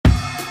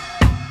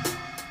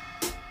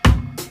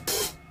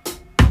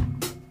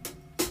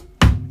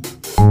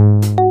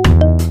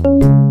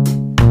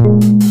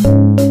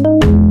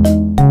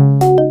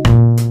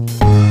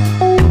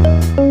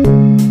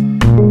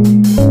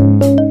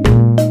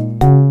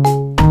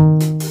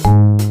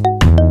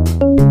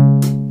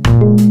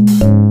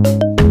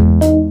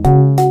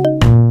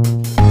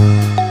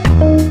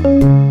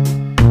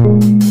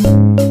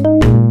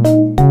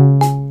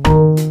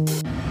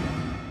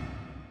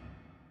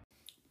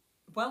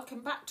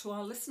to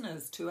our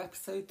listeners to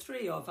episode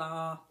 3 of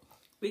our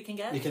We Can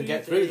Get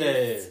Through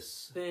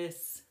This.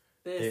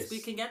 We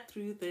can get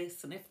through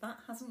this. And if that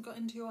hasn't got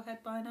into your head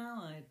by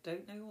now, I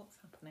don't know what's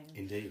happening.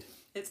 Indeed.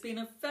 It's been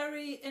a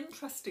very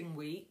interesting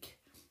week,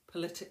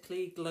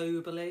 politically,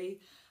 globally.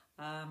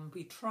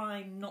 We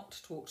try not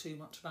to talk too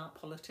much about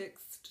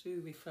politics,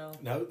 do we, Phil?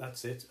 No,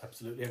 that's it.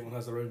 Absolutely. Everyone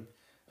has their own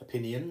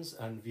opinions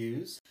and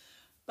views.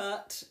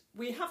 But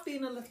we have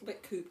been a little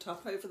bit cooped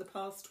up over the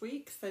past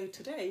week, so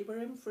today we're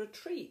in for a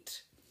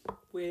treat.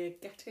 We're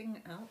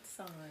getting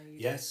outside.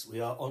 Yes,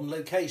 we are on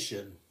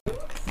location.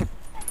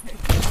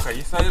 Okay,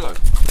 you say hello.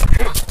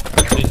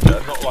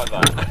 Ninja, not like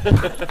that.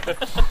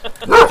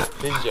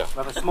 Ninja.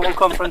 We have a small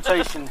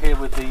confrontation here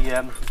with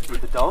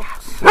the dogs.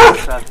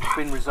 It's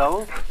been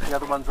resolved. The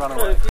other one's run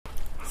away.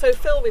 So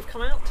Phil, we've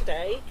come out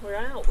today. We're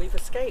out. We've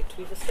escaped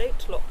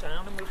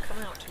lockdown, and we've come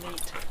out to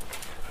meet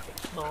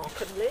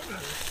Mark and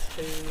Linz,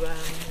 who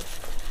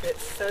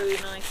it's so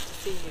nice to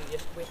see you.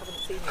 We haven't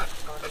seen you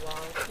for quite a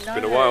while. No,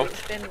 been a while.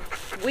 It's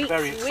been weeks.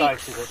 Very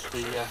excited at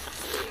the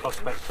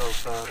prospect of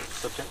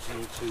subjecting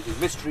you to the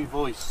mystery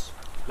voice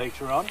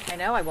later on. I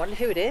know, I wonder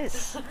who it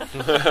is.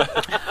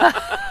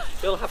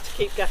 You'll have to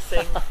keep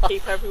guessing,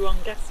 keep everyone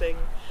guessing.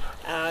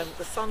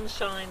 The sun's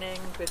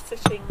shining, we're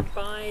sitting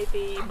by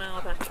the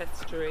Malbec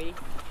estuary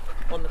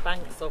on the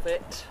banks of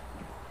it.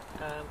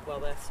 Well,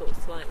 they're sort of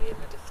slightly in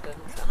the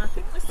distance, and I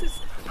think this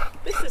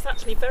is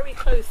actually very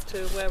close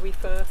to where we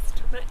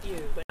first met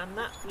you. And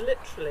that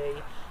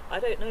literally, I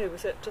don't know,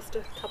 was it just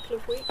a couple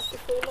of weeks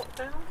before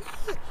lockdown?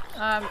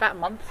 About a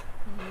month.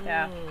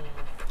 Yeah.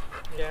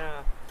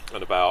 Yeah.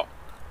 And about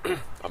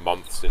a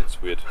month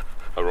since we'd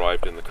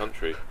arrived in the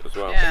country as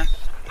well. Yeah.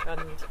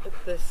 And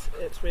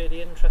it's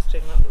really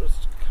interesting. That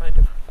was kind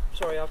of,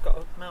 sorry, I've got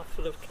a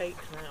mouthful of cake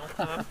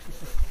now.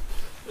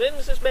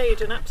 Linz has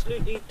made an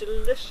absolutely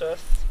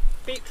delicious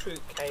beetroot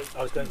cake.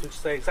 I was going to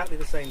say exactly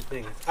the same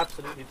thing. It's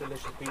absolutely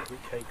delicious beetroot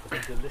cake with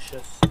a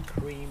delicious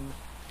cream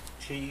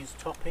cheese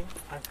topping,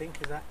 I think.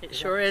 It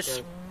sure is.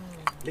 So,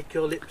 lick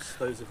your lips,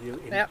 those of you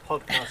in Yep.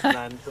 podcast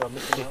land who are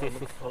missing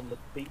out on the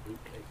beetroot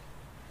cake.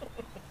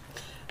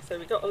 So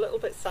we got a little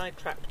bit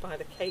sidetracked by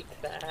the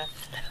cake there,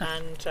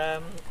 and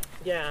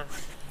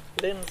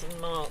Linz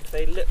and Mark,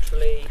 they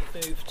literally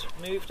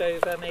moved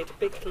over, made a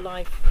big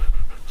life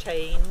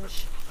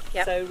change.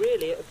 Yep. So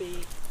really, it would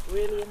be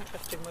really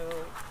interesting.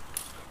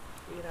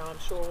 I'm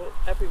sure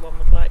everyone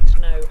would like to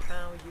know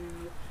how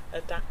you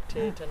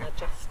adapted and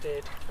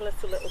adjusted. Tell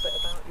us a little bit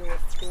about your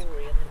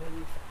story and the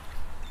move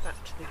back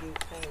to the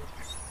UK.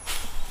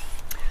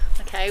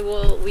 Okay,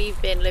 well,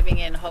 we've been living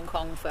in Hong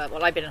Kong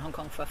I've been in Hong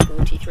Kong for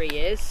 43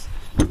 years,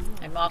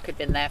 and Mark had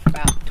been there for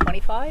about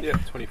 25. Yeah,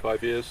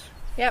 25 years.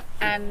 Yep,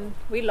 and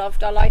we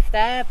loved our life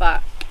there,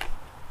 but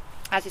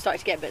as we started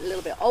to get a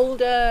little bit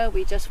older,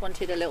 we just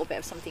wanted a little bit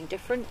of something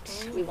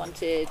different. We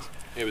wanted...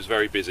 It was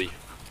very busy.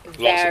 Lots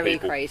of very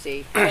people.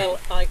 crazy. Well,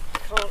 I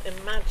can't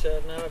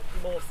imagine a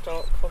more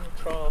stark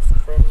contrast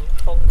from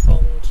Hong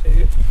Kong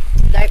to...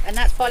 No, and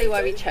that's partly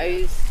why we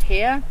chose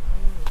here.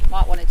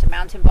 Mark wanted to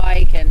mountain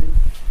bike, and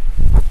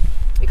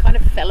we kind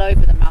of fell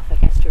over the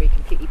Malbec estuary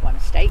completely by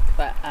mistake,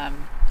 but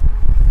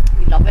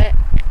we love it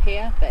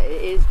here, but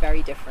it is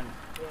very different.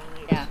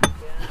 Right.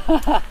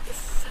 Yeah.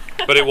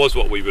 But it was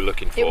what we were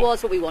looking for. It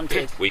was what we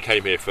wanted. We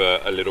came here for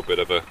a little bit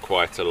of a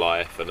quieter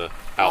life and a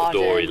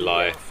outdoory Garden,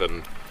 life,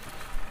 and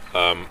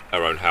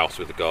our own house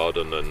with a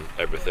garden and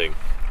everything.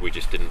 We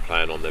just didn't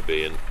plan on there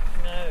being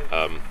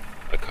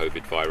a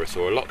COVID virus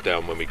or a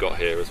lockdown when we got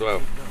here as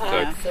well.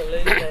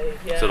 Absolutely,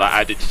 yeah. So that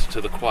added to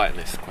the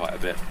quietness quite a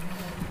bit.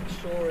 I'm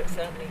sure it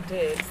certainly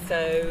did.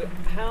 So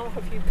how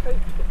have you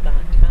coped with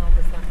that? How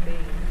has that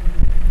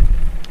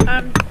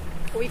been?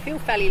 We feel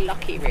fairly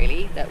lucky,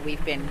 really, that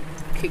we've been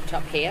cooped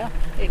up here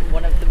in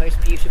one of the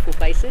most beautiful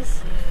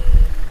places.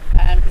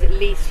 Because at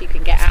least you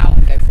can get out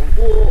and go for a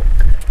walk.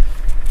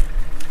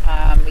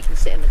 We can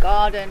sit in the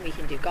garden, we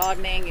can do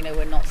gardening.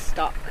 We're not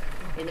stuck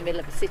in the middle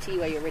of a city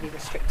where you're really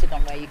restricted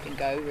on where you can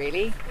go,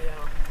 really.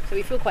 Yeah. So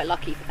we feel quite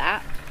lucky for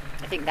that.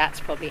 I think that's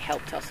probably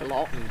helped us a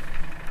lot.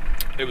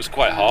 It was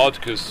quite hard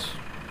because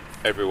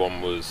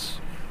everyone was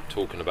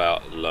talking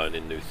about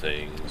learning new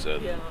things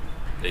and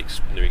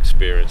new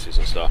experiences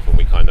and stuff, and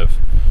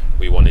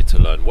we wanted to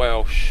learn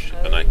Welsh,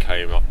 and I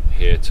came up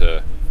here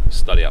to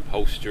study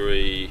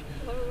upholstery,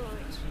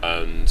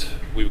 and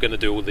we were going to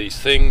do all these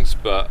things,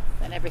 but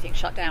Then everything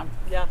shut down.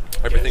 Yeah.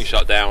 everything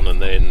shut down,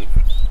 and then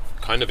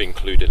kind of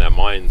including our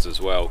minds as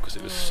well, because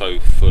it was so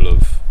full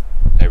of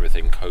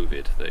everything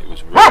COVID that it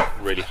was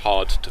really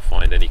hard to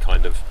find any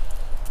kind of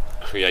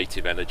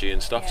creative energy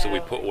and stuff. So we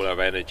put all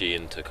our energy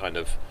into kind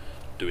of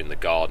doing the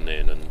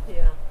gardening and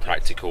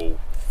practical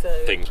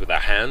things with our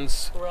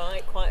hands,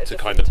 Right, quite a to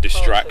kind of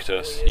distract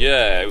us.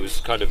 Yeah, it was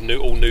kind of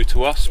all new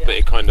to us, but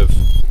it kind of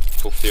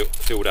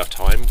filled our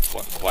time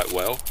quite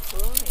well.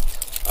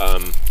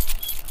 Right.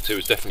 So it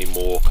was definitely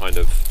more kind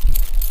of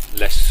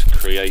less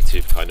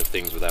creative kind of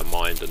things with our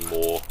mind and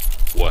more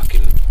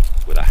working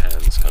with our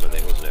hands kind of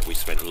thing, wasn't it? We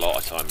spent a lot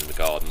of time in the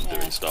garden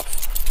doing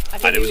stuff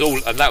And it was all,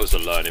 and that was a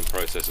learning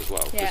process as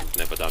well, because Yeah. we've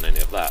never done any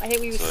of that. I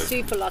think we were So-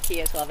 super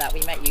lucky as well that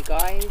we met you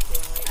guys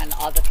and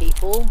other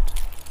people.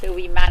 So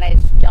we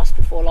managed just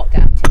before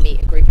lockdown to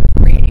meet a group of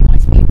really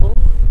nice people.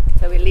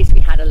 So at least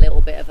we had a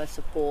little bit of a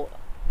support.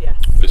 Yes.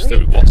 It was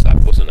through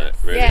WhatsApp, wasn't it?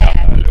 Really,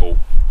 Yeah. a little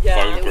Yeah.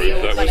 phone We group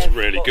all that kind was of-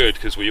 really good,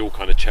 because we all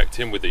kind of checked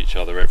in with each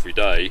other every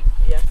day.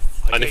 Yes.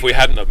 And if we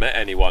hadn't have met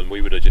anyone,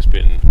 we would have just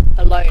been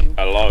Alone.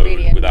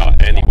 alone without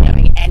not anyone.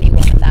 knowing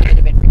anyone, and that would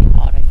have been really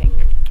hard, I think.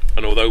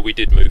 And although we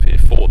did move here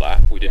for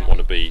that, we didn't want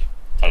to be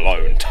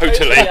alone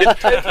totally.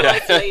 Total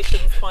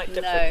isolation's quite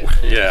No, different.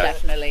 isn't it? Yeah.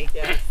 definitely.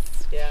 Yes.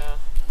 Yeah.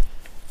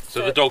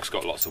 So the dogs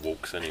got lots of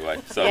walks anyway.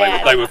 So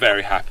Yeah. they were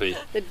very happy.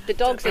 The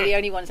dogs are the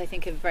only ones I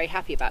think are very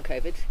happy about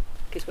COVID,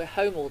 because we're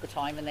home all the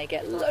time and they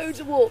get loads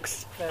of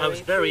walks. I was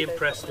very true,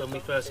 impressed they've when we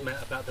got first something.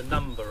 met about the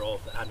number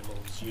of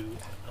animals you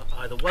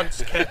either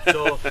once kept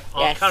or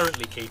are Yes.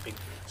 currently keeping.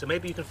 So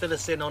maybe you can fill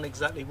us in on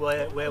exactly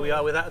where we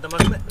are with that at the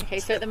moment. Okay,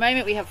 so at the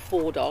moment we have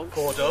 4 dogs.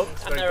 4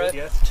 dogs, And very there good, are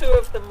yes. 2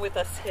 of them with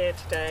us here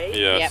today.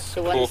 Yes, Yep,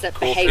 the ones that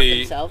behave Corky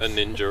themselves. and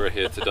Ninja are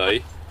here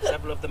today.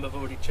 Several of them have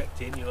already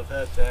checked in. You'll have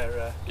heard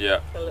their Yeah,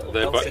 The little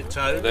they're, dogs in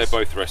tones. they're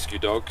both rescue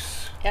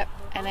dogs. Yep,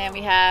 and then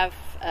we have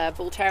a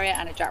Bull Terrier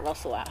and a Jack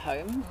Russell at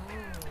home.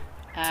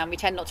 We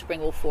tend not to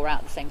bring all 4 out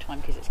at the same time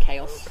because it's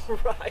chaos.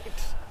 Right.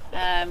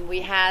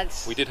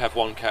 We did have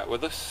one cat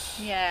with us.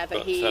 Yeah, but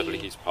sadly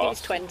he he's was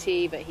passed.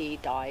 20, but he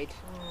died.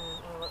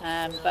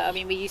 But I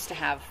mean, we used to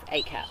have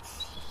 8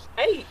 cats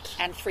 8.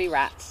 and 3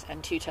 rats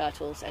and 2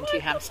 turtles and 2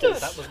 hamsters.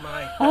 That was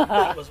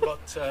that was what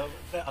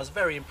I was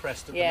very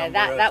impressed at Yeah, the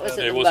number that of, was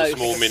at It the was a most.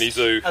 small mini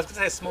zoo. I was going to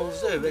say a small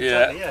zoo,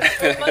 Yeah.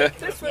 exactly, yeah. Like,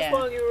 this was Yeah.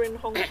 while you were in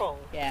Hong Kong.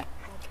 Yeah,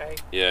 Okay.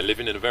 Yeah,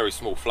 living in a very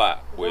small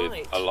flat with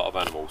Right. a lot of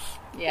animals.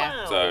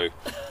 yeah. Wow. So,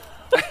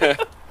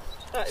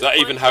 That is so that quite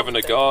even having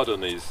a something.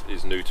 garden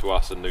is new to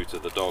us and new to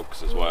the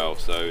dogs as well.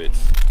 So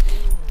it's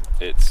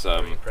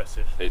Very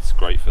impressive. it's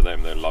great for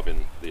them. They're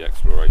loving the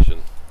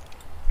exploration.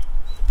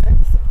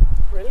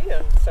 Excellent.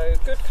 Brilliant. So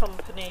good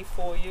company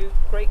for you,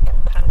 great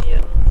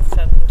companions,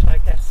 and I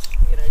guess,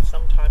 you know,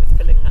 sometimes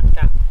filling that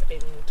gap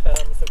in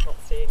terms of not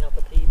seeing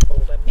other people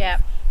when Yeah.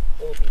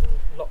 we've all been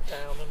locked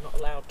down and not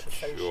allowed to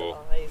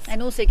socialise.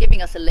 And also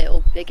giving us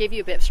they give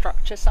you a bit of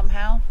structure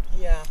somehow.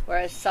 Yeah.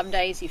 Whereas some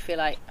days you feel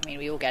like, I mean,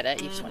 we all get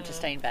it, you just want to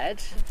stay in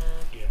bed.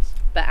 Yes.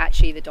 But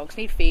actually the dogs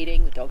need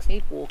feeding, the dogs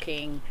need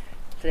walking.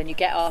 So then you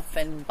get up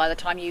and by the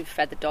time you've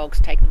fed the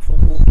dogs, taken them for a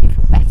walk, you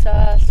feel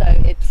better. So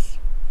it's,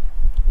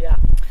 Yeah.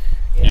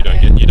 You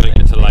don't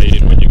get to lay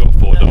in when you've got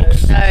 4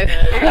 dogs. No.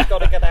 You've got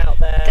to get out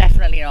there,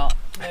 definitely not.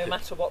 no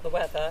matter what the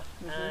weather.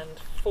 And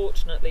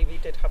fortunately, we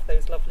did have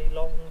those lovely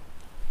long,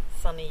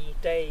 sunny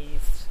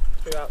days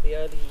throughout the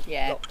early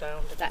Yeah,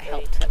 lockdown. didn't That we?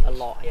 helped a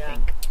lot, I Yeah.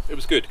 think. It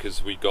was good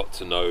because we got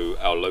to know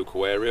our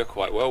local area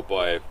quite well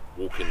by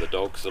walking the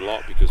dogs a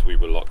lot because we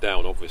were locked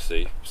down,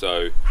 obviously.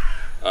 So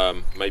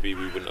maybe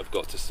we wouldn't have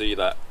got to see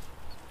that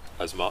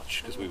as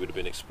much because we would have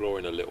been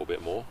exploring a little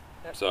bit more.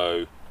 Yep.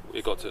 So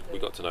we got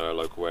to know our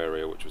local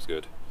area, which was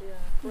good. Yeah,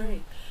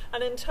 great.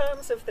 And in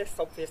terms of this,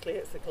 obviously,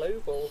 it's a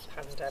global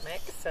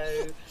pandemic.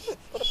 So,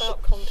 what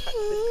about contact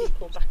with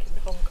people back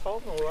in Hong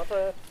Kong or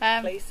other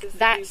places?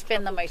 That's you've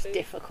been the travelled most to?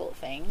 difficult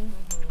thing.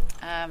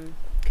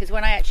 Because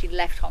when I actually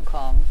left Hong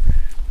Kong,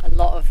 a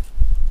lot of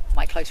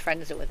my close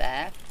friends that were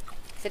there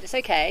said, it's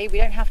okay, we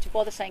don't have to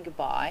bother saying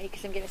goodbye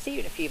because I'm going to see you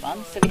in a few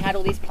months. So we had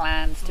all these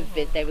plans to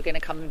they were going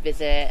to come and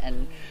visit,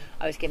 and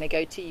I was going to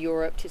go to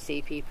Europe to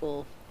see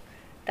people.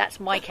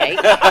 That's my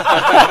cake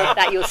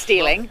that you're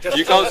stealing.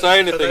 You can't say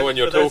anything when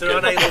you're for those who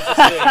are talking. unable to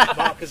see it,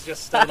 Mark has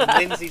just stolen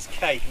Lindsay's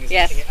cake and is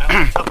Yes. eating it out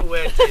of a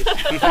Tupperware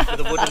dish with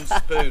a wooden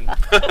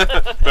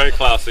spoon. Very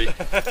classy.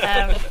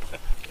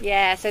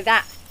 Yeah, so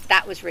that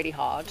was really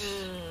hard.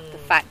 The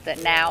fact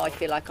that now I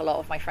feel like a lot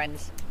of my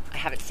friends I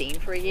haven't seen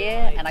for a year,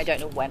 Right. and I don't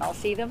know when I'll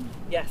see them.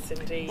 Yes,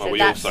 indeed. Well, So we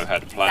that's- also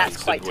had plans,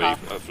 that's quite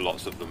didn't we, tough. of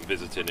lots of them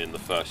visiting in the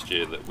first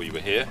year that we were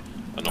here,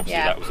 and obviously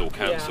Yeah. that was all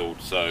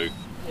cancelled. So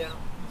Yeah.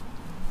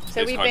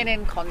 So It's we've kind been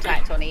in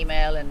contact on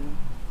email and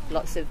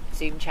lots of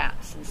Zoom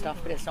chats and stuff,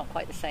 but it's not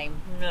quite the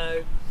same.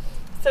 No.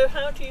 So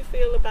how do you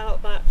feel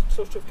about that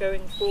sort of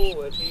going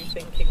forward? Are you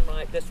thinking,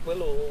 right, this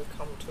will all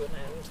come to an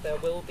end, there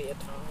will be a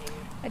time?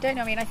 I don't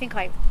know. I mean, I think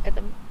I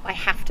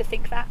have to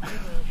think that.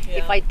 Yeah.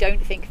 If I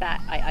don't think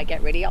that, I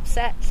get really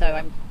upset.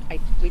 So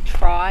we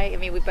try. I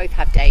mean, we both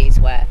have days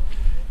where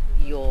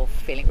you're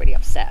feeling really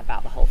upset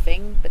about the whole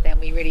thing, but then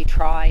we really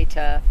try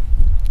to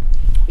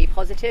be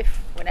positive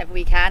whenever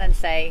we can and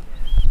say,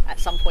 at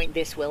some point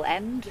this will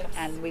end, Yes.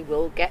 and we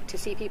will get to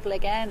see people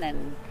again,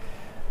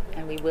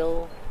 and we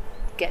will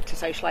get to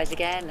socialise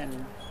again.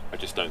 And I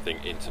just don't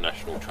think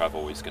international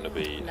travel is going to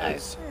be No.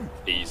 as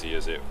easy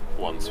as it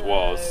once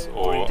was,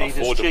 Or or indeed as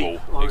affordable.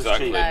 cheap, or as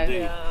Exactly. cheap. No. Indeed.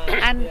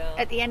 Yeah. and yeah.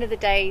 at the end of the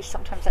day,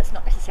 sometimes that's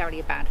not necessarily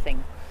a bad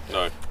thing,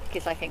 No.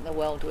 because I think the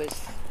world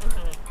was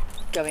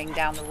going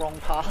down the wrong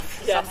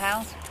path Yes.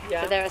 somehow.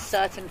 Yeah. So there are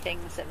certain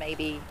things that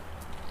maybe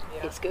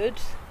Yeah. it's good.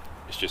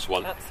 It's just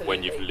when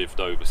Absolutely. you've lived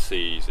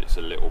overseas, it's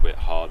a little bit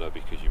harder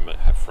because you might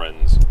have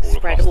friends all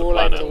Spread across the all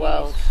over planet. the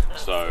world.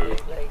 So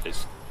Absolutely.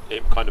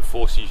 it kind of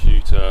forces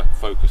you to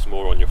focus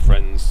more on your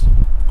friends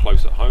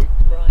close at home.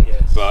 Right.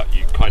 Yes. But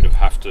you kind of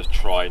have to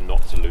try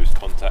not to lose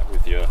contact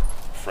with your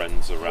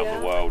friends around Yeah.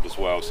 the world as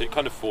well. So it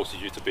kind of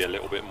forces you to be a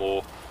little bit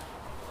more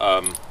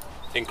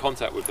in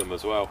contact with them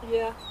as well,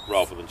 Yeah.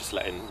 rather than just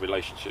letting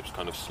relationships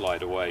kind of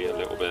slide away a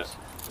little Right. bit.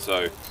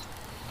 So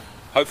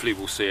hopefully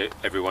we'll see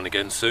everyone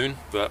again soon,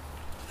 but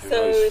who So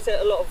knows? is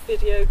it a lot of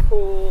video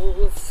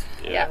calls?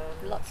 Yeah,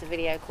 lots of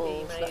video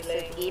calls, lots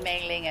emailing. of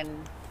emailing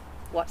and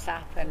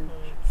WhatsApp and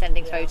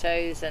sending Yeah.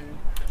 photos and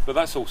But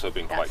that's also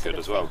been That quite sort good of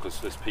as well, thing. because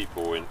there's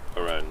people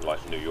around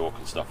like New York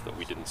and stuff that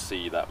we didn't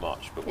see that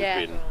much, but Yeah.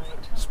 we've been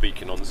Right.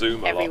 speaking on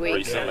Zoom a Every lot week.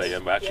 recently, Yes.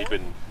 and we've actually Yeah.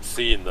 been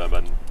seeing them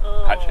and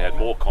Oh. actually had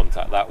more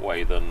contact that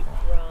way than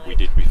Right. we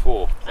did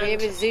before. So we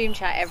have a Zoom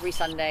chat every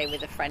Sunday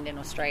with a friend in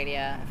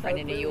Australia, a friend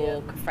in New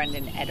brilliant. York, a friend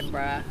in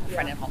Edinburgh, a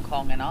friend Yeah. in Hong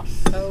Kong, and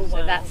us. Oh, So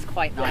wow. that's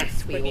quite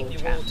nice. We Bringing all you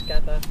chat. all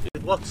together.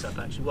 With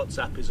WhatsApp, actually,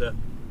 WhatsApp is a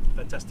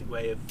fantastic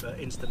way of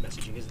instant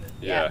messaging, isn't it?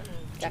 Yeah. Which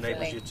enables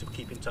Definitely. you to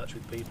keep in touch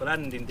with people,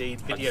 and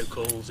indeed video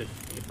calls if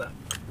that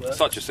works.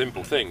 Such a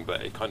simple thing,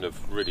 but it kind of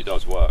really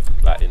does work,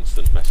 that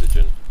instant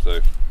messaging.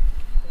 So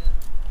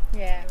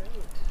Yeah.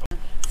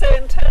 So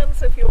in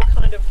terms of your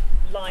kind of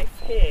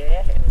life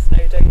here in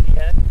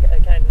Snowdonia,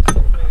 again,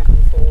 sort of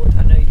moving forward,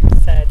 I know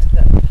you've said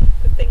that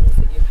the things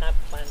that you had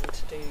planned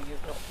to do,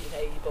 you've not been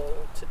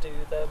able to do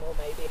them, or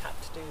maybe had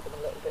to do them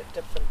a little bit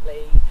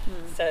differently.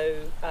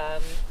 So,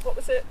 what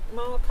was it,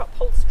 Mark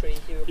Upholstery?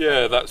 You were Yeah,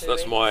 planning on that's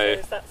doing? my- So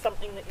is that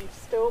something that you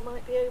still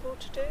might be able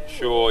to do?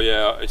 sure,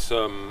 yeah, it's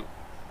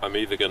I'm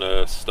either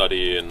gonna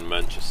study in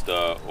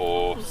Manchester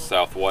or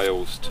South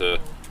Wales to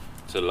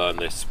learn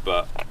this,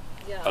 but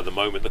Yeah. at the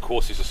moment the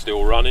courses are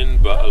still running,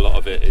 but a lot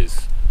of it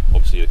is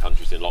obviously the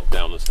country's in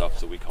lockdown and stuff,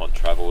 so we can't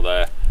travel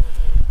there.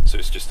 So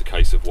it's just a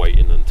case of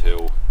waiting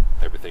until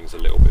everything's a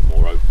little bit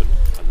more open,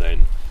 and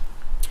then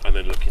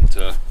looking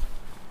to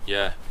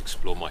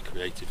explore my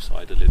creative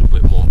side a little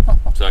bit more.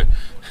 So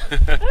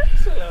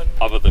Excellent.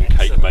 other than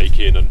cake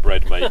making and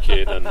bread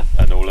making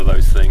and all of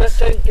those things, But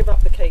don't give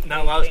up the cake No,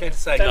 making. I was going to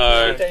say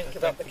No. Don't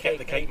give up the forget cake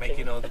the cake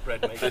making or the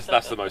bread making.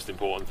 that's the most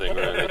important thing,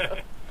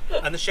 really.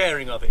 And the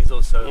sharing of it is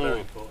also a very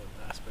important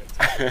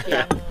aspect.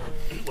 Yeah.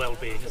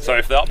 Well-being. isn't So it?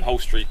 if the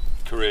upholstery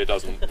career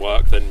doesn't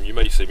work, then you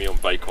may see me on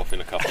Bake Off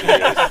in a couple of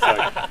years.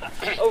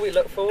 So, Oh, we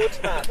look forward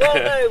to that. Well,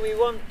 no, we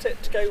want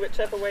it to go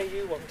whichever way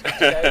you want it to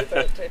go,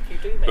 but if you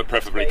do make but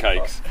preferably it to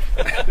cakes.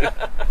 Bake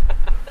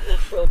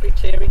Off, we'll be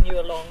cheering you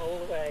along all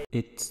the way.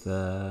 It's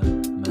the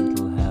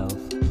Mental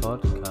Health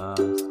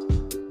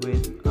Podcast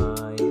with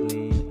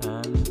Eileen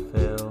and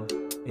Phil.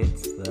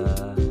 It's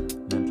the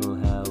Mental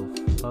Health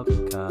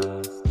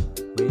Podcast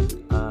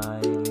with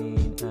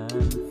Eileen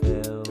and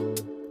Phil.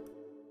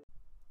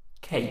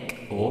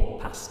 Cake or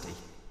pasty?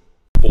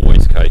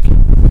 Always cake,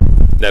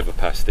 never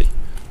pasty.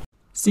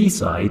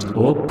 Seaside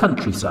or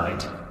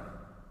countryside?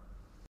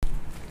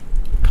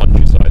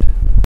 Countryside.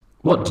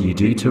 What do you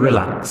do to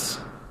relax?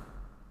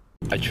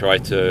 I try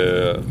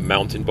to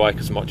mountain bike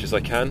as much as I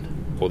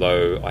can,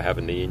 although I have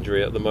a knee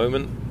injury at the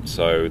moment,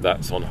 so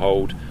that's on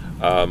hold.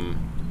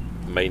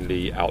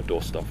 Mainly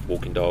outdoor stuff,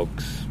 walking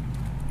dogs,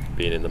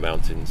 being in the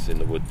mountains, in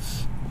the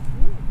woods,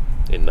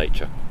 in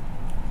nature.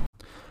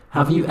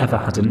 Have you ever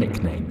had a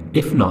nickname?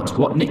 If not,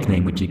 what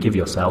nickname would you give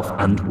yourself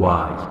and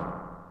why?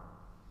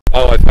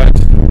 Oh, I've had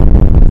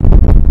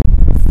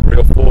 3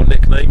 or 4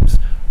 nicknames.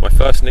 My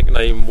first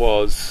nickname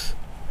was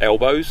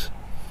Elbows,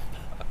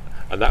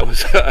 and that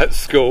was at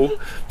school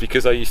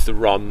because I used to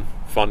run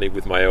funny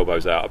with my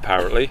elbows out,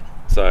 apparently.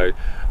 So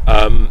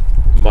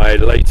my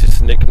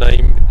latest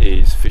nickname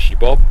is Fishy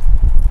Bob,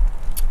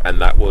 and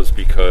that was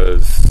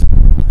because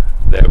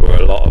there were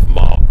a lot of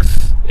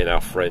marks in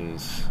our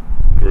friends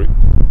group,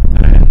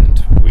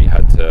 and we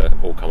had to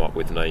all come up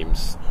with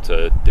names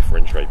to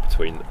differentiate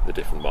between the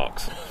different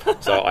marks.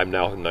 So I'm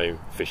now known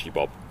Fishy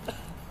Bob.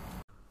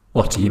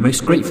 What are you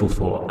most grateful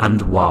for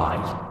and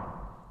why?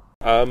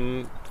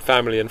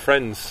 Family and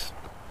friends.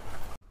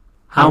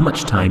 How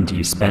much time do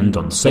you spend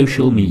on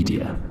social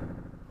media?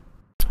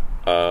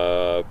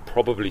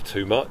 Probably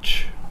too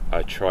much.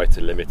 I try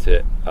to limit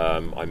it.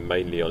 I'm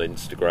mainly on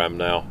Instagram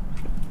now.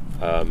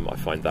 I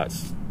find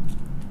that's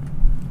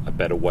a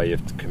better way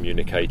of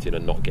communicating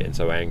and not getting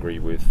so angry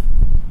with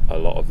a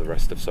lot of the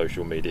rest of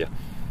social media.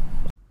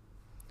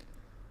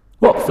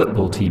 What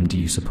football team do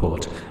you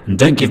support? And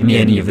don't give me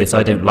any of this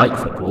I don't like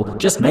football,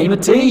 just name a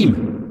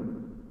team!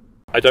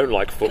 I don't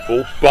like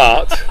football,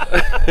 but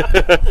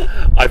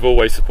I've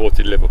always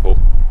supported Liverpool.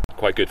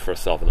 Quite good for a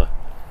southerner.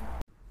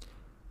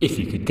 If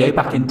you could go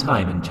back in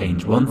time and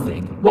change one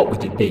thing, what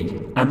would it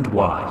be and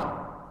why?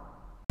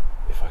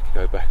 If I could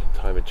go back in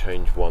time and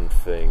change one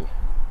thing,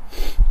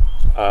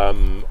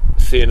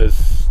 seeing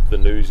as the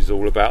news is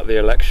all about the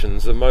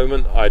elections at the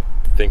moment, I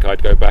think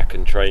I'd go back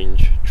and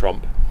change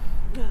Trump.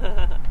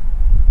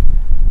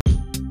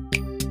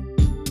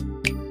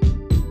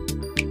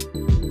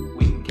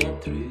 We can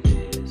get through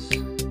this.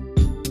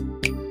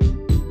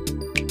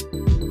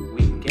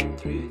 We can get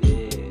through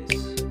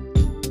this.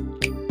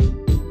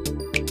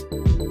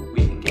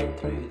 We can get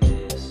through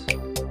this.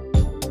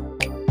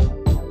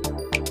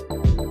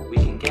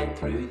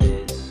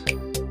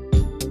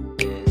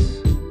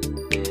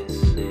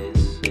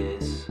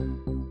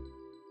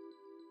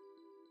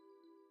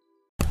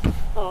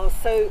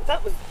 So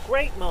that was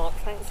great, Mark.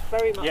 Thanks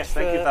very much. Yes,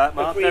 thank you for that,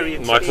 Mark. Very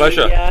agreeing My to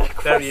pleasure.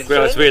 Very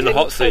Glad to be in the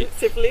hot seat.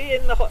 Intensively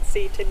in the hot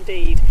seat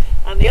indeed.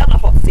 And the other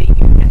hot seat you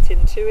can get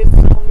into is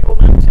on your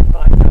mountain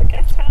bike. I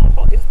guess how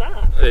hot is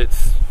that?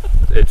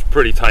 It's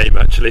pretty tame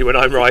actually when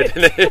I'm riding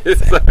it.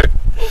 So,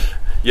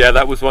 yeah,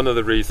 that was one of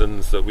the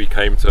reasons that we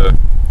came to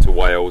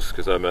Wales,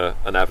 because I'm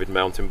an avid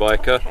mountain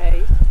biker.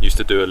 Okay. Used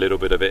to do a little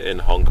bit of it in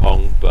Hong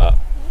Kong, but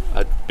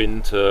I'd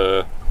been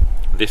to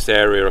this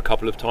area a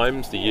couple of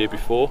times the year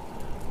before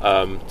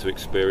to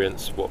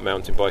experience what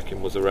mountain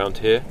biking was around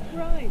here.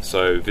 Right.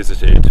 So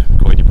visited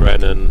Coedy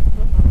Brennan,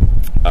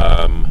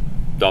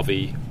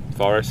 Dovey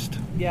Forest.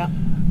 Yeah.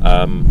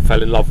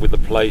 Fell in love with the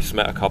place,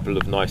 met a couple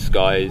of nice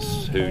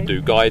guys who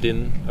do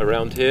guiding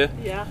around here.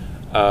 Yeah.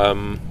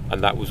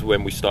 And that was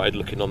when we started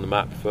looking on the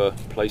map for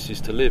places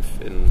to live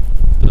in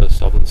the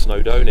southern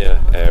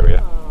Snowdonia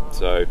area.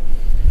 So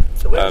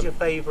where's your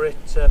favourite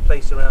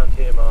place around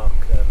here, Mark,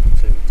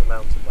 to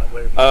mountain bike?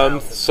 Where have you found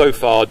it? so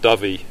far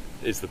Dovey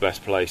is the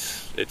best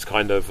place. It's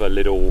kind of a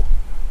little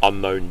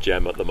unknown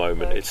gem at the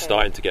moment. Okay. It's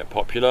starting to get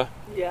popular.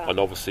 Yeah. And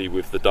obviously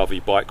with the Dovey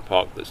bike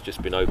park that's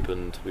just been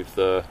opened with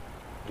the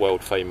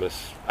world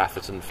famous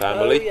Atherton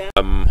family. Oh,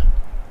 yeah.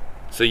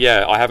 So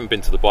yeah, I haven't been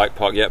to the bike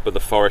park yet, but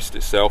the forest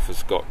itself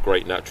has got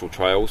great natural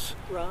trails.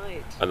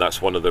 Right. And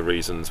that's one of the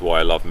reasons why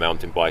I love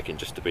mountain biking,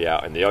 just to be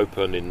out in the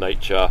open, in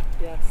nature.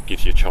 Yes.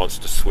 Gives you a chance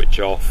to switch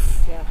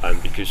off. Yes.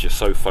 And because you're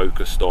so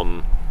focused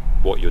on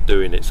what you're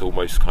doing, it's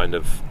almost kind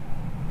of,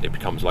 it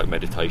becomes like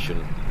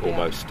meditation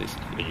almost.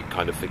 You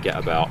kind of forget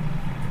about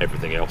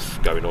everything else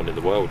going on in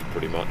the world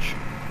pretty much.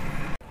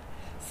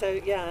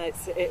 So yeah,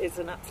 it is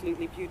an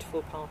absolutely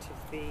beautiful part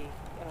of the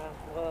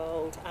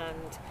world,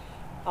 and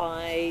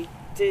I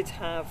did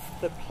have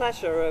the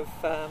pleasure of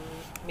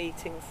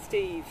meeting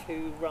Steve,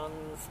 who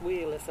runs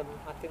Wheelism.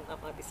 I think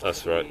that might be something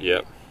That's right,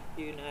 yeah.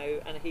 You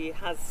know, and he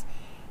has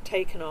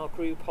taken our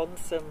group on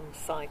some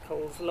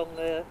cycles along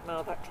the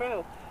Malvac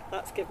Trail.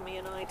 That's given me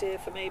an idea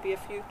for maybe a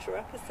future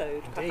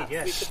episode. Indeed, Perhaps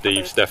yes. we could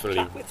Steve's have a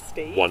definitely chat with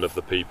Steve. one of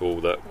the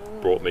people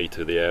that brought me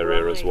to the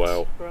area as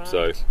well. Right.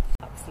 So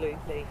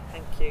Absolutely,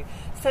 thank you.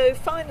 So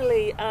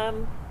finally,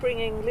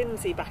 bringing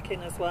Lindsay back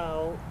in as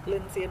well,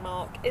 Lindsay and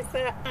Mark, is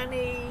there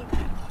any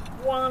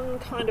one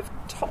kind of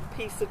top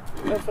piece of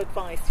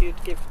advice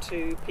you'd give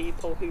to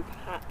people who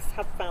perhaps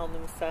have found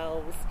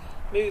themselves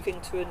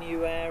moving to a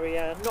new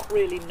area, not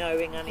really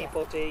knowing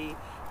anybody,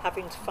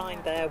 having to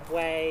find their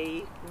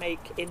way, make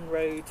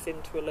inroads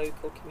into a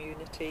local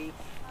community?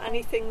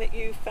 Anything that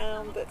you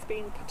found that's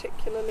been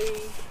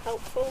particularly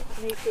helpful?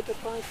 Any good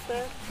advice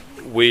there?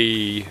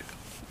 we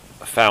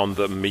found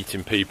that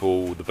meeting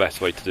people, the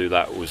best way to do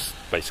that was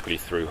basically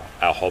through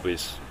our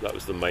hobbies. That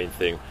was the main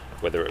thing,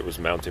 whether it was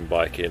mountain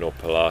biking or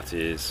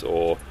Pilates,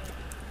 or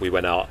we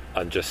went out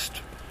and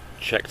just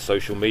checked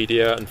social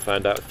media and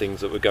found out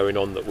things that were going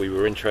on that we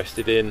were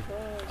interested in,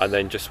 and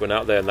then just went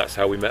out there, and that's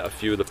how we met a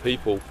few of the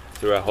people,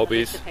 through our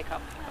hobbies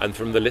and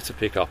from the litter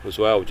pickup as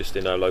well, just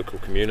in our local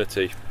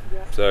community.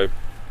 So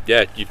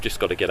yeah, you've just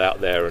got to get out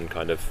there and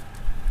kind of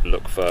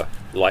look for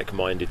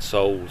like-minded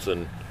souls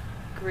and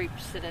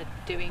Groups that are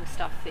doing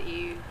stuff that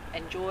you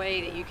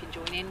enjoy, that you can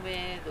join in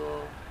with,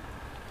 or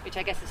which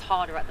I guess is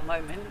harder at the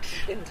moment.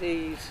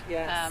 Indeed,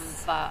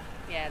 yes. But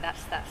yeah,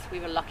 that's we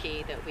were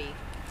lucky that we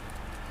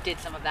did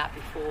some of that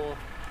before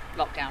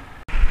lockdown.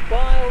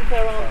 While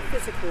there aren't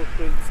physical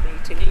groups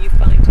meeting, are you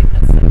finding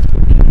that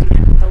social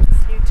media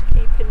helps you to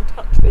keep in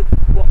touch with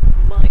what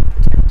might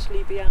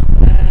potentially be out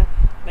there,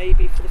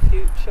 maybe for the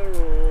future,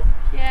 or?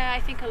 Yeah, I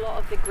think a lot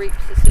of the groups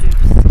are sort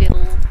of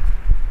still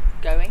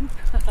going.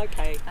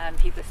 Okay.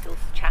 People are still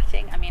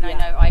chatting. I mean, Yeah. I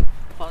know I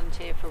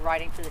volunteer for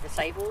Riding for the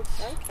Disabled.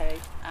 Okay.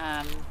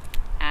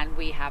 And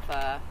we have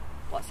a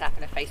WhatsApp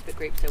and a Facebook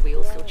group, so we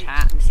all still Right.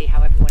 chat and see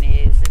how everyone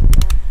is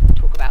and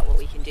talk about what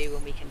we can do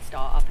when we can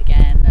start up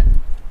again. And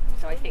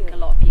so I think a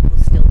lot of people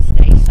still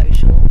stay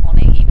social on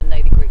it, even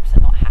though the groups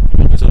are not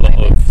happening. there's a at the lot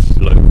moment.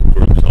 of local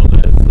groups on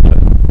there,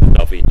 the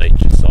Dovey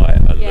Nature site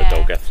and Yeah. the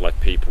Dolgeth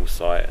People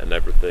site and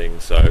everything,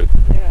 so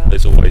Yeah.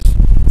 there's always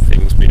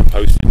things being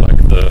posted, like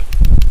the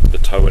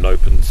Toe and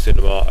open air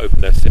cinema,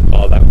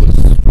 that was,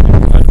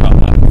 I heard about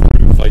that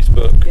through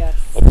Facebook. Yes.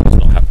 Obviously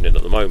it's not happening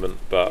at the moment,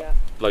 but Yeah.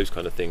 those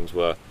kind of things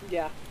were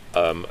Yeah.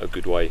 a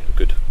good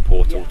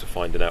portal Yeah. to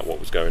finding out what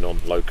was going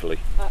on locally.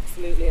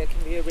 Absolutely, it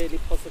can be a really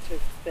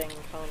positive thing,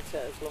 can't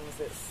it? As long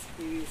as it's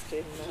used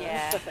in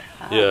Yeah.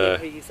 Yeah.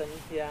 within reason.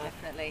 Yeah.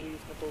 Definitely.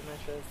 Reasonable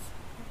measures.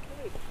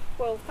 Okay.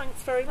 Well,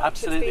 thanks very much.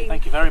 Absolutely, It's been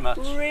thank you very much.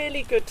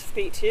 really good to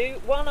speak to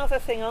you. One other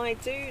thing I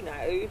do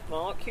know,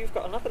 Mark, you've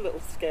got another little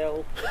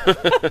skill.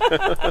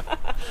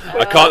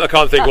 I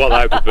can't think what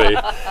that could be. And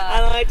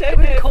I I don't know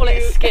wouldn't if call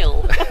it you, a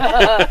skill.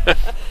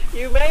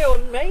 you may or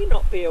may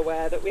not be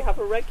aware that we have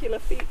a regular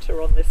feature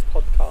on this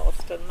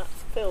podcast, and that's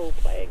Phil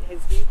playing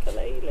his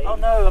ukulele. Oh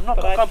no, I've not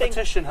But got I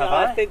competition, think, have no,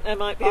 I? I think there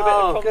might be a bit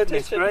Oh, of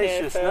goodness competition here,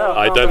 gracious, Phil. no.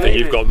 I don't think believe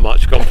you've it. got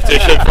much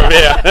competition from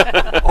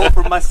here. Or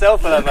from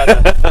myself, for that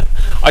matter.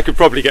 I could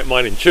probably get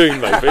mine in tune,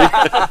 maybe.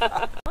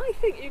 I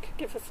think you could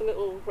give us a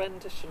little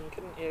rendition,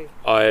 couldn't you?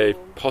 I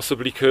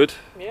possibly could.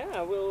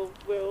 Yeah, we'll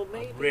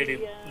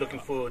really looking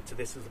forward to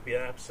this. It'll be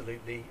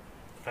absolutely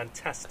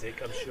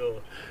fantastic, I'm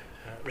sure.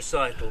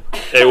 Recital.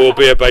 It will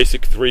be a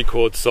basic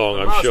 3-chord song,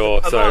 I'm sure.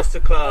 A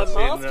masterclass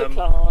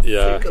masterclass.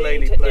 Yeah. ukulele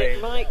Indeed, playing.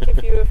 it might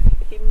give you.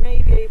 He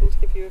may be able to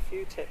give you a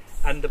few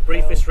tips. And the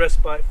briefest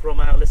respite from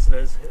our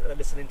listeners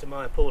listening to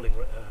my appalling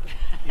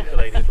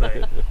ukulele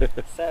playing.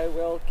 So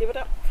we'll give it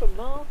up for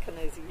Mark and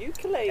his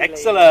ukulele.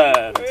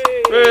 Excellent.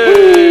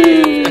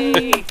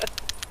 Hooray!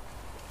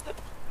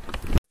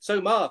 So,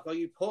 Mark, are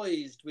you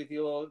poised with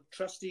your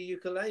trusty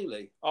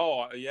ukulele?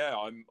 Oh yeah,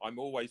 I'm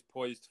always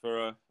poised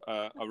for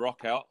a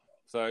rock out.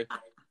 So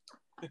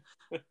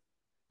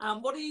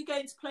What are you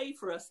going to play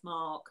for us,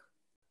 Mark?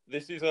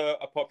 this is a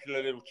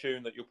popular little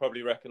tune that you'll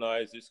probably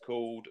recognise. It's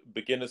called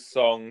Beginner's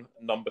Song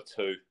Number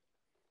 2.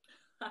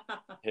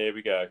 Here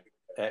we go.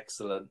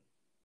 Excellent.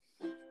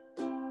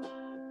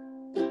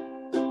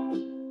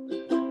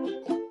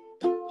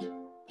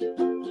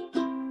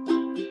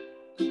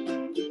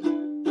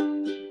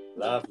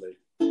 Lovely.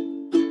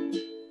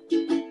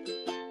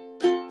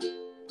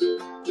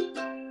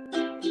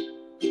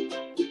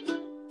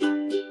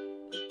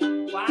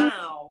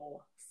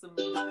 Wow, some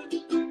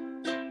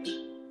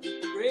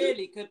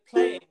really good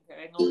playing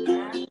going on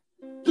there.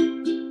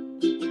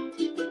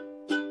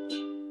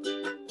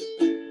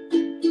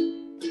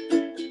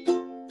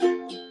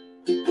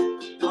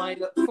 I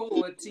look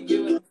forward to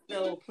you and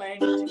Phil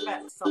playing a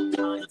duet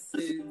sometime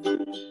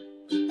soon.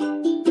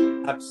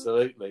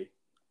 Absolutely.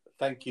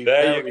 Thank you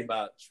There you very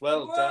much.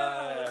 Well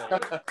done.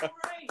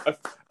 Great.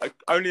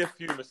 Only a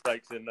few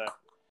mistakes in there.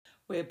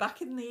 We're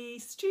back in the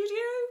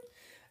studio.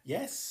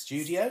 Yes,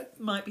 studio.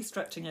 Might be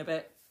stretching a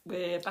bit.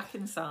 We're back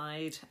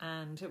inside,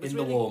 and it was In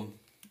really the warm.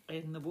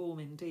 In the warm,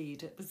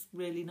 indeed. It was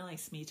really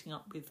nice meeting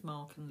up with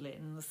Mark and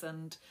Lynn's,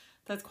 and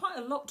there's quite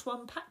a lot to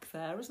unpack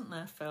there, isn't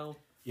there, Phil?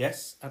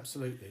 Yes,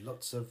 absolutely.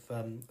 Lots of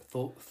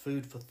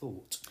food for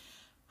thought.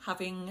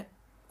 Having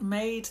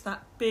made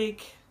that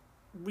big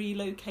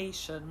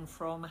relocation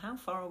from, how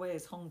far away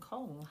is Hong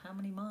Kong? How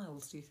many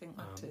miles do you think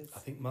that is? I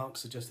think Mark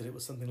suggested it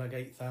was something like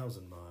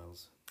 8,000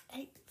 miles.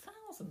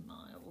 8,000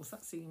 miles?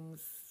 That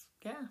seems,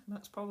 yeah,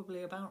 that's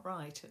probably about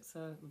right. It's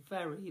a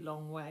very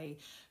long way.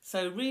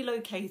 So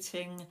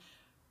relocating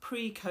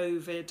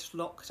pre-COVID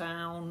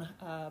lockdown,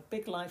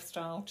 big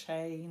lifestyle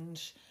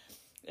change.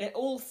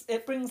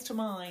 It brings to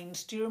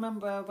mind, do you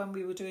remember when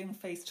we were doing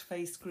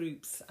face-to-face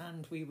groups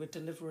and we were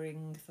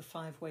delivering the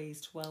 5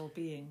 Ways to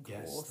Wellbeing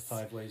course? Yes, the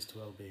 5 Ways to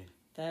Wellbeing.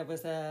 There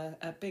was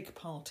a big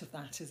part of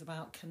that is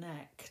about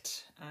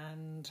connect,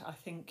 and I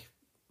think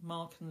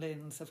Mark and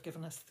Lynn's have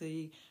given us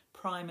the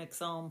prime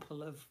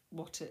example of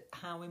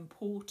how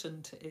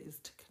important it is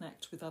to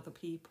connect with other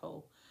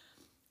people.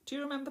 Do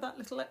you remember that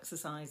little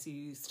exercise you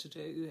used to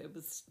do? It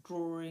was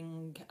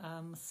drawing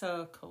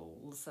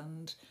circles,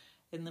 and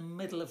in the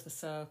middle of the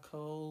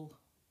circle,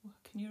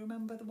 can you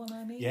remember the one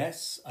I mean?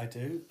 Yes, I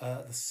do.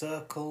 The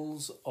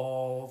circles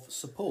of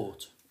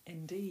support.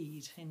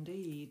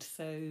 Indeed.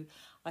 So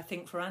I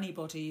think for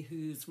anybody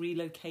who's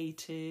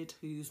relocated,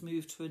 who's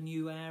moved to a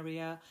new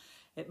area,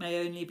 it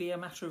may only be a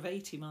matter of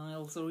 80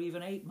 miles or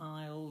even 8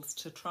 miles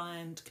to try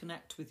and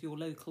connect with your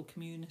local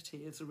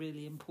community is a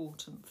really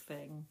important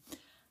thing,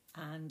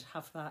 and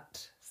have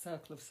that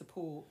circle of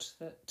support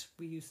that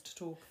we used to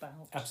talk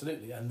about.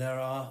 Absolutely. And there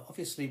are,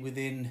 obviously,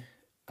 within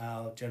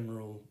our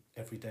general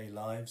everyday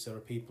lives, there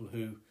are people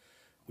who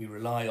we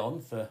rely on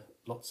for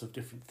lots of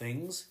different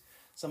things,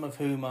 some of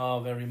whom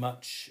are very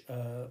much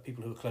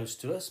people who are close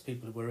to us,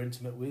 people who we're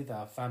intimate with,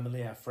 our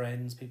family, our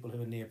friends, people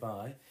who are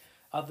nearby.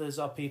 Others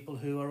are people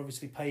who are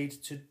obviously paid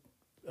to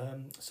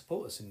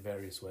support us in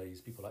various ways,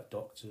 people like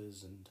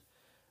doctors and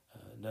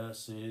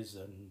nurses.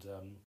 And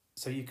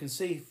so you can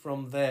see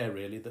from there,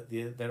 really, that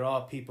there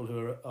are people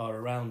who are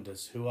around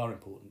us who are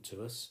important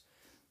to us,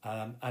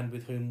 and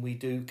with whom we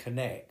do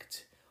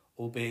connect,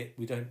 albeit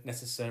we don't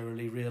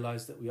necessarily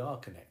realise that we are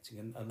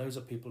connecting. And those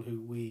are people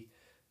who we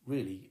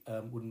really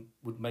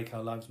would make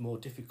our lives more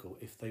difficult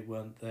if they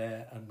weren't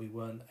there and we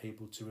weren't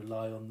able to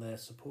rely on their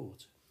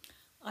support.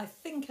 I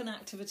think an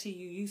activity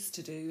you used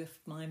to do, if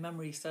my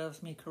memory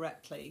serves me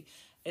correctly,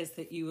 is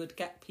that you would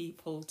get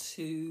people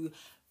to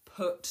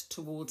put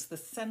towards the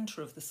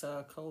centre of the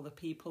circle the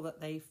people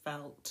that they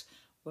felt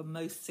were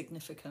most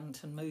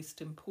significant and most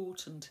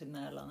important in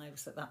their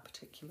lives at that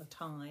particular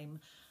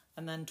time,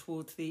 and then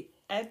towards the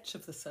edge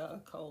of the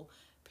circle,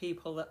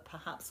 people that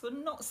perhaps were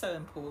not so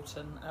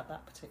important at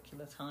that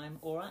particular time,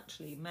 or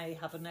actually may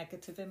have a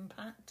negative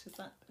impact. Is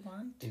that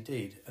right?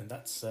 Indeed, and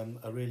that's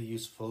a really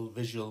useful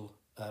visual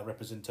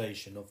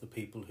representation of the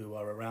people who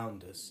are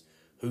around us,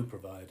 who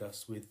provide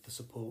us with the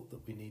support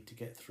that we need to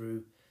get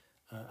through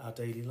our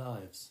daily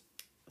lives.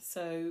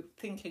 So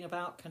thinking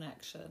about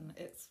connection,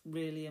 it's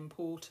really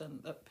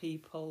important that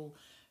people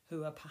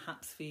who are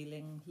perhaps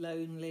feeling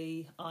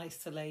lonely,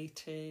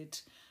 isolated,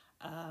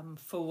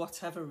 for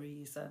whatever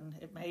reason,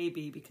 it may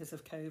be because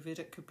of COVID,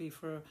 it could be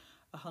for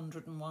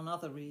 101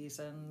 other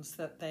reasons,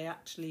 that they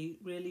actually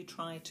really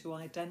try to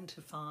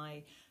identify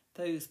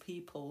those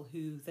people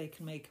who they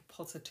can make a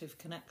positive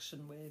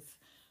connection with.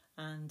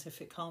 And if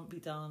it can't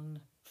be done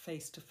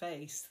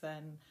face-to-face,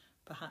 then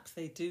perhaps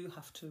they do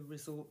have to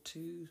resort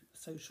to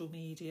social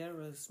media,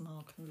 as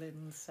Mark and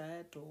Lynn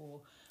said,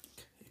 or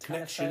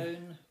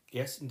telephone.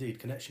 Yes, indeed.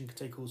 Connection can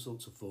take all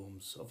sorts of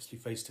forms. Obviously,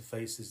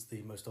 face-to-face is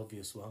the most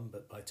obvious one,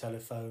 but by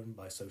telephone,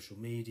 by social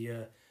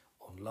media,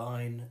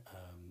 online,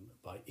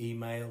 by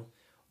email,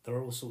 there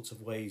are all sorts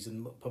of ways,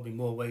 and probably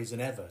more ways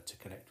than ever, to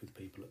connect with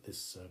people at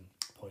this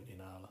point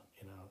in our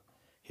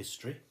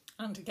history.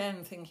 And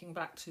again, thinking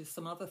back to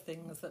some other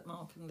things that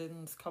Mark and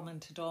Lynn's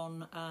commented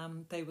on,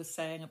 they were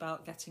saying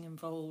about getting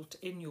involved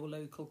in your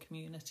local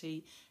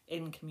community,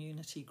 in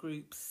community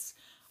groups,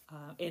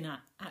 in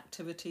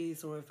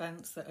activities or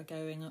events that are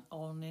going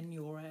on in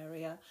your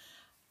area.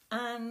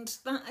 And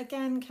that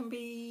again can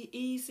be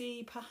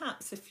easy,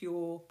 perhaps if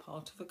you're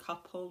part of a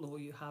couple or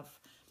you have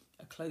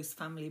a close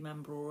family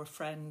member or a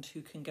friend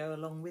who can go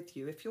along with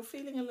you. If you're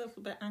feeling a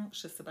little bit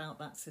anxious about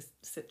that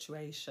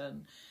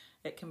situation,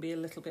 it can be a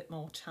little bit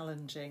more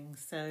challenging.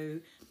 So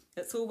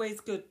it's always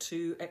good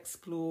to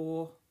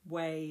explore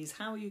ways.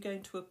 How are you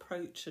going to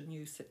approach a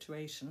new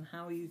situation?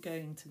 How are you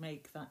going to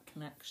make that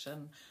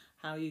connection?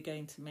 How are you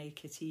going to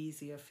make it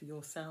easier for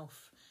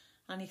yourself?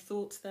 Any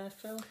thoughts there,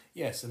 Phil?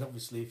 Yes, and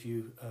obviously if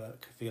you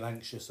feel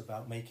anxious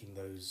about making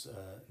those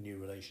new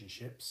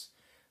relationships,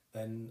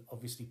 then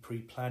obviously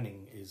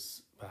pre-planning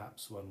is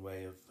perhaps one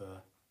way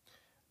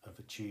of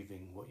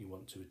achieving what you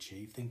want to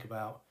achieve. Think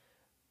about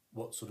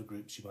what sort of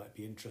groups you might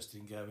be interested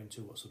in going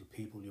to, what sort of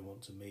people you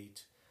want to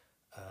meet,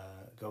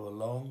 go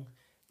along,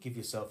 give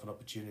yourself an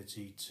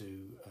opportunity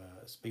to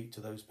speak to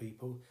those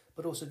people,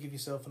 but also give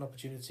yourself an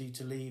opportunity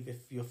to leave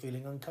if you're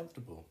feeling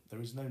uncomfortable.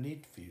 There is no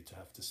need for you to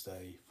have to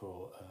stay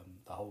for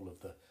the whole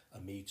of a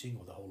meeting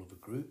or the whole of a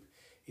group.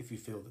 If you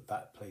feel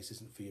that place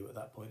isn't for you at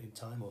that point in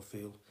time, or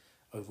feel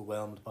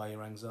overwhelmed by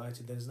your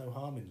anxiety, there's no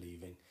harm in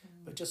leaving.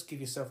 But just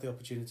give yourself the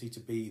opportunity to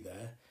be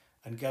there,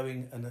 and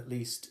going and at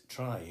least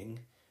trying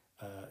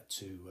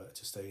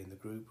to stay in the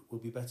group will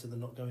be better than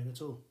not going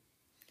at all.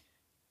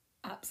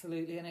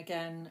 Absolutely. And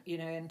again,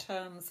 in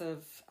terms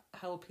of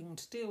helping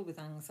to deal with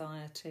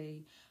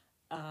anxiety,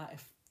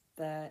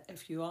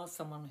 if you are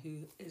someone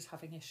who is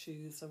having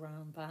issues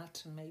around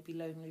that and maybe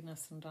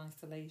loneliness and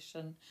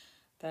isolation,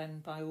 then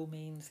by all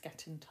means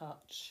get in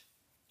touch.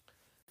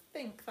 I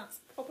think that's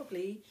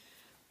probably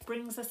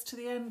brings us to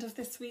the end of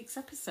this week's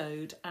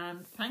episode,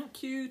 and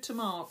thank you to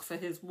Mark for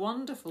his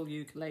wonderful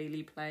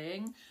ukulele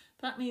playing.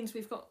 That means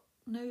we've got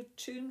no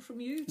tune from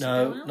you to go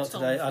out No, not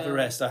today. on, I have a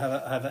rest. I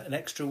have an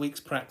extra week's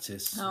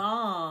practice.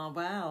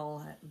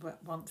 Well,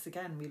 once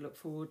again, we look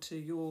forward to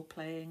your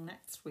playing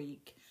next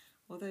week,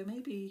 although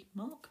maybe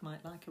Mark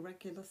might like a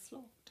regular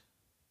slot.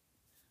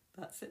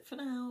 That's it for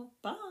now.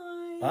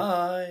 Bye.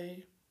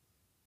 Bye.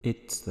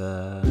 It's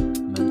the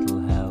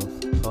Mental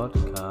Health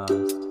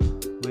Podcast.